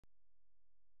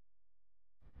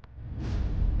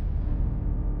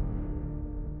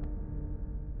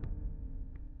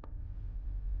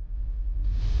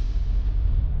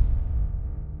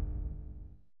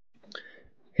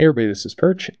Hey everybody, this is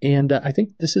Perch, and I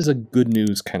think this is a good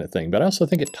news kind of thing, but I also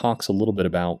think it talks a little bit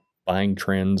about buying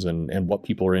trends and what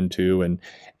people are into, and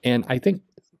I think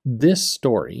this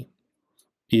story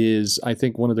is, I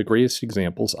think, one of the greatest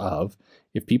examples of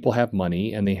if people have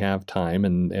money and they have time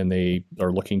and they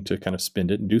are looking to kind of spend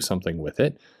it and do something with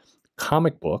it,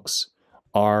 comic books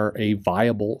are a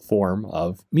viable form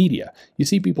of media. You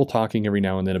see people talking every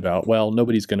now and then about, well,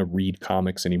 nobody's going to read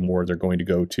comics anymore. They're going to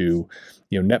go to,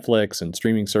 Netflix and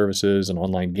streaming services and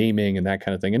online gaming and that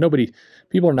kind of thing. And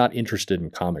people are not interested in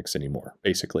comics anymore,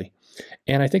 basically.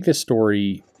 And I think this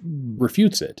story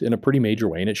refutes it in a pretty major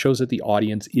way, and it shows that the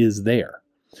audience is there.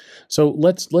 So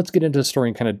let's get into the story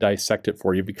and kind of dissect it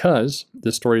for you, because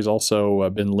this story has also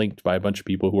been linked by a bunch of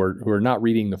people who are not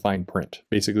reading the fine print.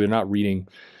 Basically, they're not reading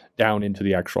down into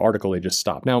the actual article. They just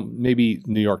stop. Now, maybe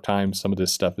New York Times, some of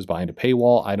this stuff is behind a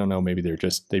paywall. I don't know. Maybe they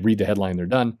read the headline, they're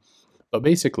done. But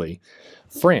basically,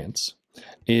 France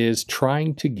is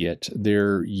trying to get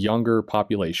their younger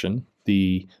population,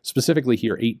 specifically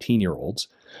here 18-year-olds,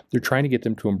 they're trying to get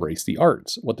them to embrace the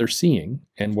arts. What they're seeing,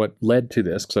 and what led to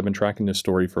this, because I've been tracking this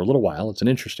story for a little while, it's an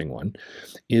interesting one,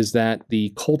 is that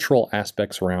the cultural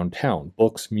aspects around town,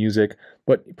 books, music,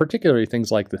 but particularly things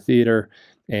like the theater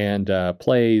and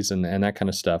plays and that kind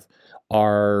of stuff,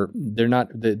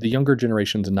 the younger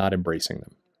generation's not embracing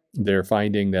them. They're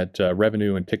finding that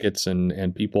revenue and tickets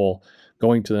and people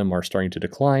going to them are starting to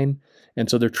decline. And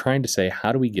so they're trying to say,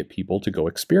 how do we get people to go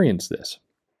experience this?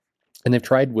 And they've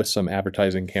tried with some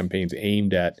advertising campaigns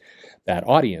aimed at that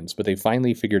audience, but they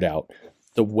finally figured out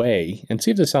the way, and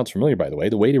see if this sounds familiar, by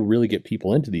the way to really get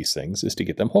people into these things is to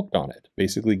get them hooked on it.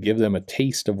 Basically give them a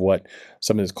taste of what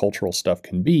some of this cultural stuff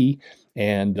can be,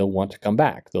 and they'll want to come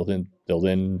back. They'll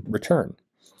then return.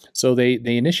 So they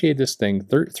initiated this thing,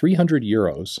 300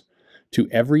 euros to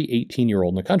every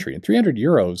 18-year-old in the country. And 300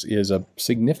 euros is a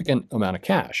significant amount of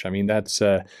cash. I mean, that's,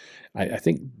 I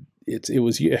think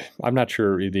I'm not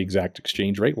sure the exact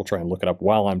exchange rate. We'll try and look it up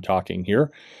while I'm talking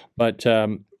here. But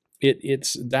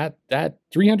it's that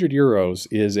 300 euros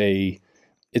is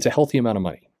it's a healthy amount of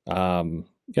money.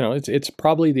 It's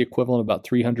probably the equivalent of about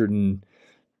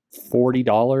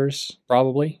 $340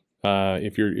 probably.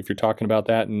 If you're talking about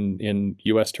that in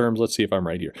US terms, let's see if I'm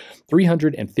right here.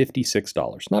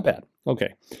 $356. Not bad.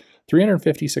 Okay.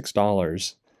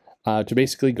 $356 to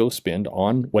basically go spend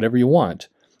on whatever you want,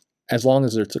 as long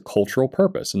as it's a cultural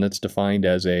purpose, and it's defined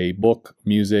as a book,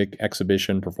 music,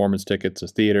 exhibition, performance tickets, a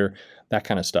theater, that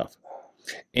kind of stuff.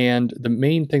 And the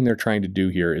main thing they're trying to do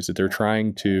here is that they're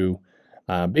trying to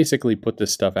basically put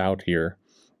this stuff out here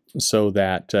so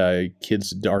that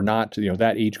kids are not,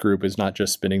 that age group is not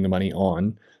just spending the money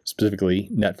on specifically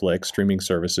Netflix, streaming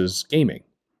services, gaming.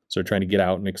 So they're trying to get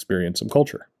out and experience some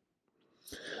culture.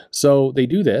 So they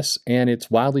do this, and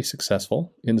it's wildly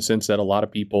successful in the sense that a lot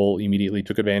of people immediately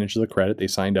took advantage of the credit. They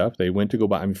signed up. They went to go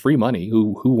buy, free money.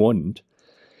 Who wouldn't?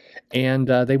 And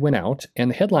they went out, and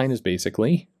the headline is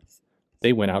basically,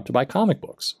 they went out to buy comic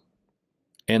books.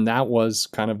 And that was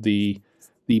kind of the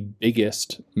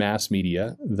biggest mass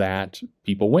media that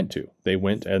people went to. They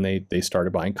went and they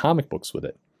started buying comic books with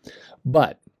it.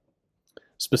 But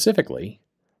specifically,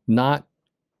 not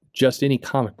just any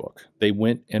comic book. They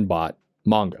went and bought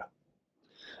manga.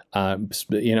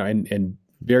 And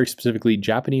very specifically,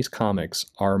 Japanese comics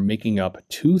are making up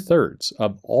 2/3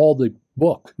 of all the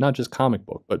book, not just comic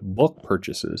book, but book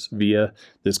purchases via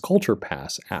this Culture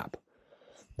Pass app.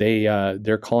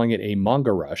 They're calling it a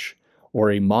manga rush, or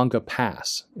a manga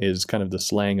pass is kind of the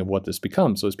slang of what this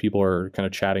becomes. So as people are kind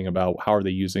of chatting about how are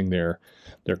they using their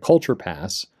Culture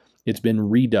Pass, it's been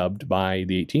redubbed by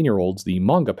the 18-year-olds the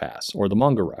manga pass or the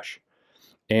manga rush.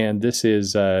 And this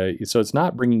is, so it's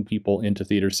not bringing people into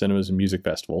theaters, cinemas, and music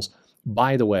festivals.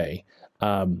 By the way,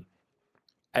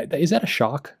 is that a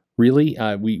shock? Really?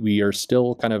 We are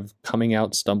still kind of coming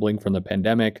out stumbling from the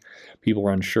pandemic. People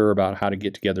are unsure about how to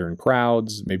get together in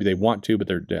crowds. Maybe they want to, but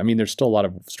there's still a lot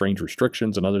of strange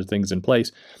restrictions and other things in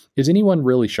place. Is anyone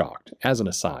really shocked, as an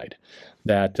aside,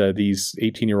 that these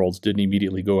 18-year-olds didn't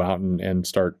immediately go out and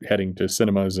start heading to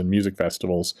cinemas and music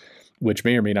festivals, which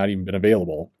may or may not even been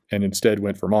available, and instead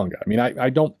went for manga? I mean, I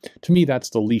don't, to me,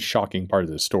 that's the least shocking part of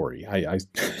this story.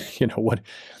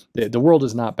 The world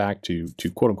is not back to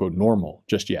quote unquote normal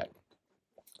just yet.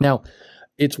 Now,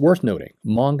 it's worth noting,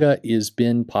 manga has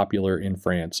been popular in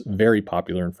France, very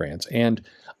popular in France. And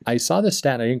I saw this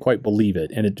stat and I didn't quite believe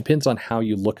it. And it depends on how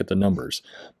you look at the numbers.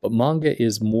 But manga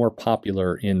is more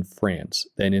popular in France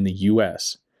than in the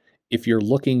US if you're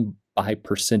looking by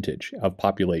percentage of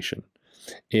population.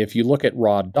 If you look at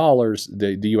raw dollars,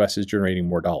 the US is generating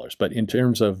more dollars. But in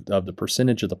terms of the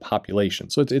percentage of the population,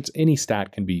 so it's any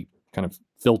stat can be kind of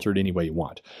filtered any way you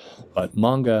want. But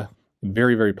manga,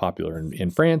 very, very popular in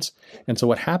France. And so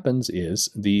what happens is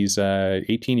these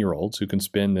 18-year-olds who can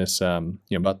spend this,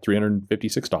 about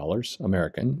 $356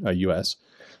 American, US,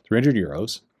 300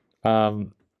 euros,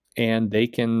 and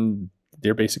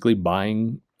they're basically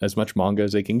buying as much manga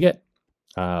as they can get.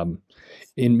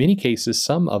 In many cases,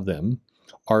 some of them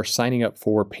are signing up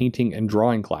for painting and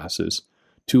drawing classes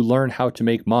to learn how to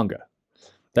make manga.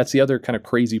 That's the other kind of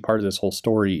crazy part of this whole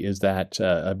story, is that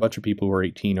a bunch of people who are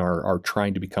 18 are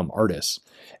trying to become artists.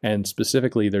 And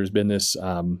specifically, there's been this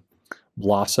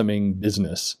blossoming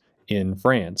business in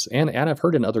France, and I've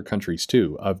heard in other countries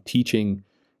too, of teaching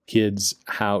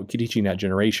that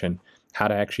generation how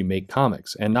to actually make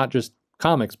comics, and not just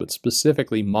comics, but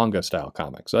specifically manga style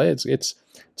comics. So it's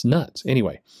nuts.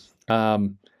 Anyway,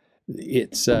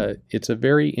 it's a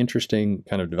very interesting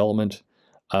kind of development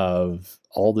of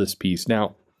all this piece.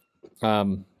 Now,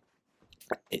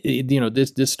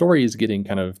 this story is getting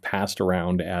kind of passed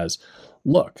around as,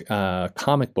 look,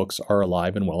 comic books are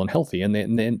alive and well and healthy. And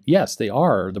then yes, they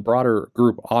are. The broader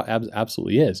group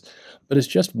absolutely is. But it's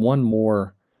just one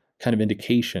more kind of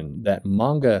indication that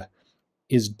manga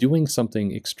is doing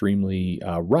something extremely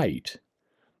right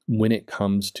when it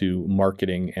comes to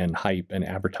marketing and hype and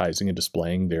advertising and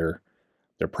displaying their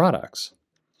products.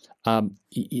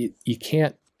 You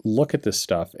can't look at this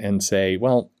stuff and say,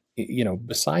 well,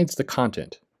 besides the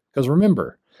content, because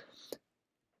remember,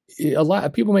 a lot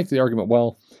of people make the argument,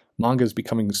 well, manga is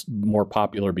becoming more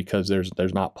popular because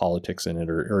there's not politics in it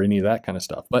or any of that kind of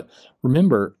stuff. But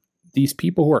remember, these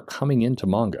people who are coming into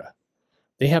manga,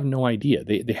 they have no idea.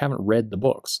 They haven't read the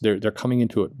books. They're coming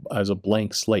into it as a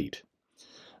blank slate.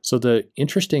 So the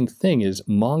interesting thing is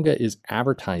manga is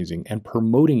advertising and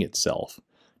promoting itself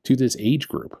to this age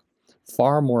group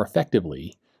far more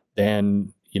effectively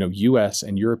than US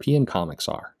and European comics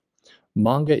are.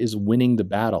 Manga is winning the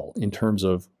battle in terms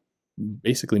of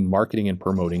basically marketing and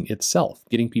promoting itself,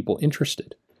 getting people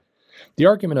interested. The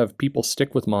argument of people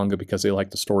stick with manga because they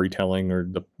like the storytelling or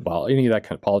any of that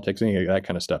kind of politics, any of that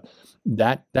kind of stuff,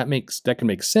 that can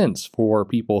make sense for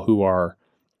people who are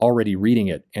already reading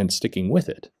it and sticking with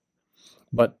it.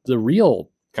 But the real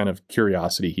kind of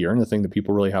curiosity here, and the thing that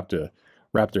people really have to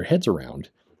wrap their heads around,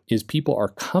 is people are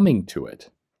coming to it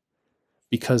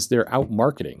because they're out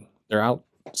marketing, they're out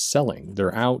selling,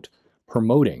 they're out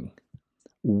promoting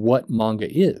what manga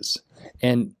is.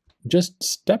 And just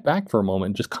step back for a moment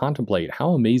and just contemplate, how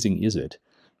amazing is it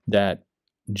that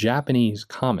Japanese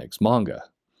comics, manga,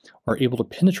 are able to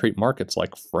penetrate markets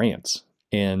like France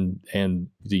and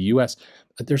the US.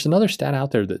 There's another stat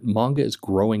out there that manga is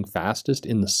growing fastest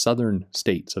in the southern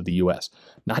states of the US,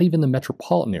 not even the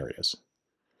metropolitan areas.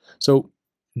 So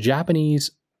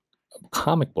Japanese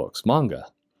comic books, manga,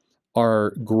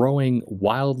 are growing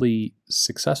wildly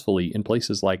successfully in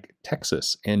places like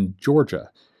Texas and Georgia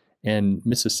and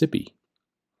Mississippi.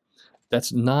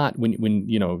 That's not when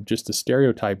just the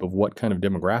stereotype of what kind of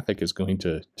demographic is going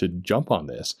to jump on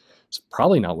this. It's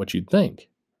probably not what you'd think.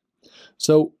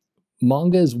 So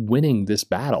manga is winning this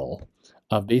battle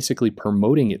of basically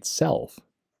promoting itself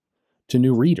to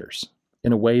new readers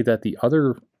in a way that the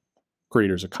other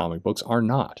creators of comic books are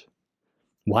not.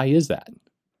 Why is that?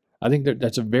 I think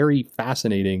that's a very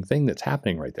fascinating thing that's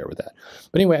happening right there with that.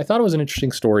 But anyway, I thought it was an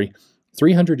interesting story.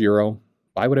 300 euro,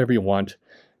 buy whatever you want,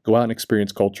 go out and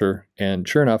experience culture. And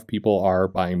sure enough, people are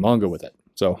buying manga with it.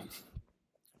 So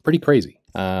pretty crazy.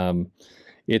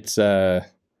 It's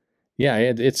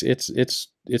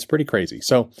pretty crazy.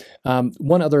 So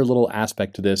one other little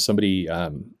aspect to this, somebody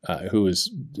I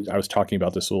was talking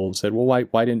about this a little, said, well,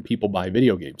 why didn't people buy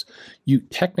video games? You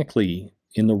technically,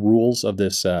 in the rules of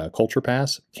this Culture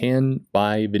Pass, can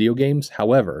buy video games.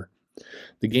 However,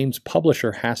 the game's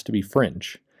publisher has to be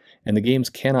French, and the games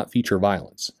cannot feature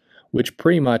violence, which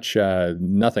pretty much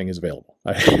nothing is available.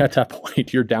 At that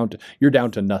point, you're down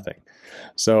to nothing.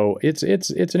 So it's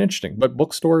an interesting. But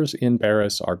bookstores in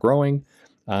Paris are growing.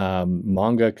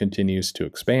 Manga continues to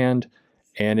expand,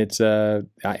 and I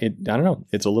don't know.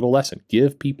 It's a little lesson.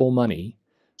 Give people money.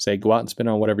 Say, go out and spend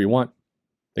on whatever you want.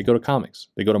 They go to comics.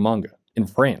 They go to manga. In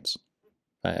France.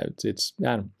 It's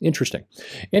interesting.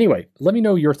 Anyway, let me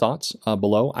know your thoughts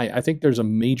below. I think there's a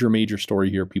major story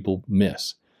here people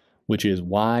miss, which is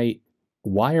why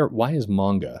is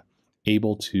manga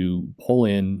able to pull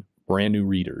in brand new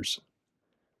readers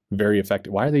very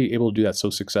effective? Why are they able to do that so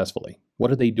successfully?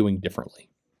 What are they doing differently?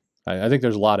 I think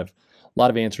there's a lot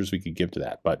of answers we could give to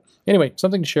that. But anyway,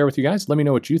 something to share with you guys. Let me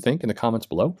know what you think in the comments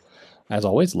below. As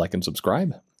always, like and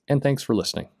subscribe, and thanks for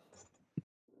listening.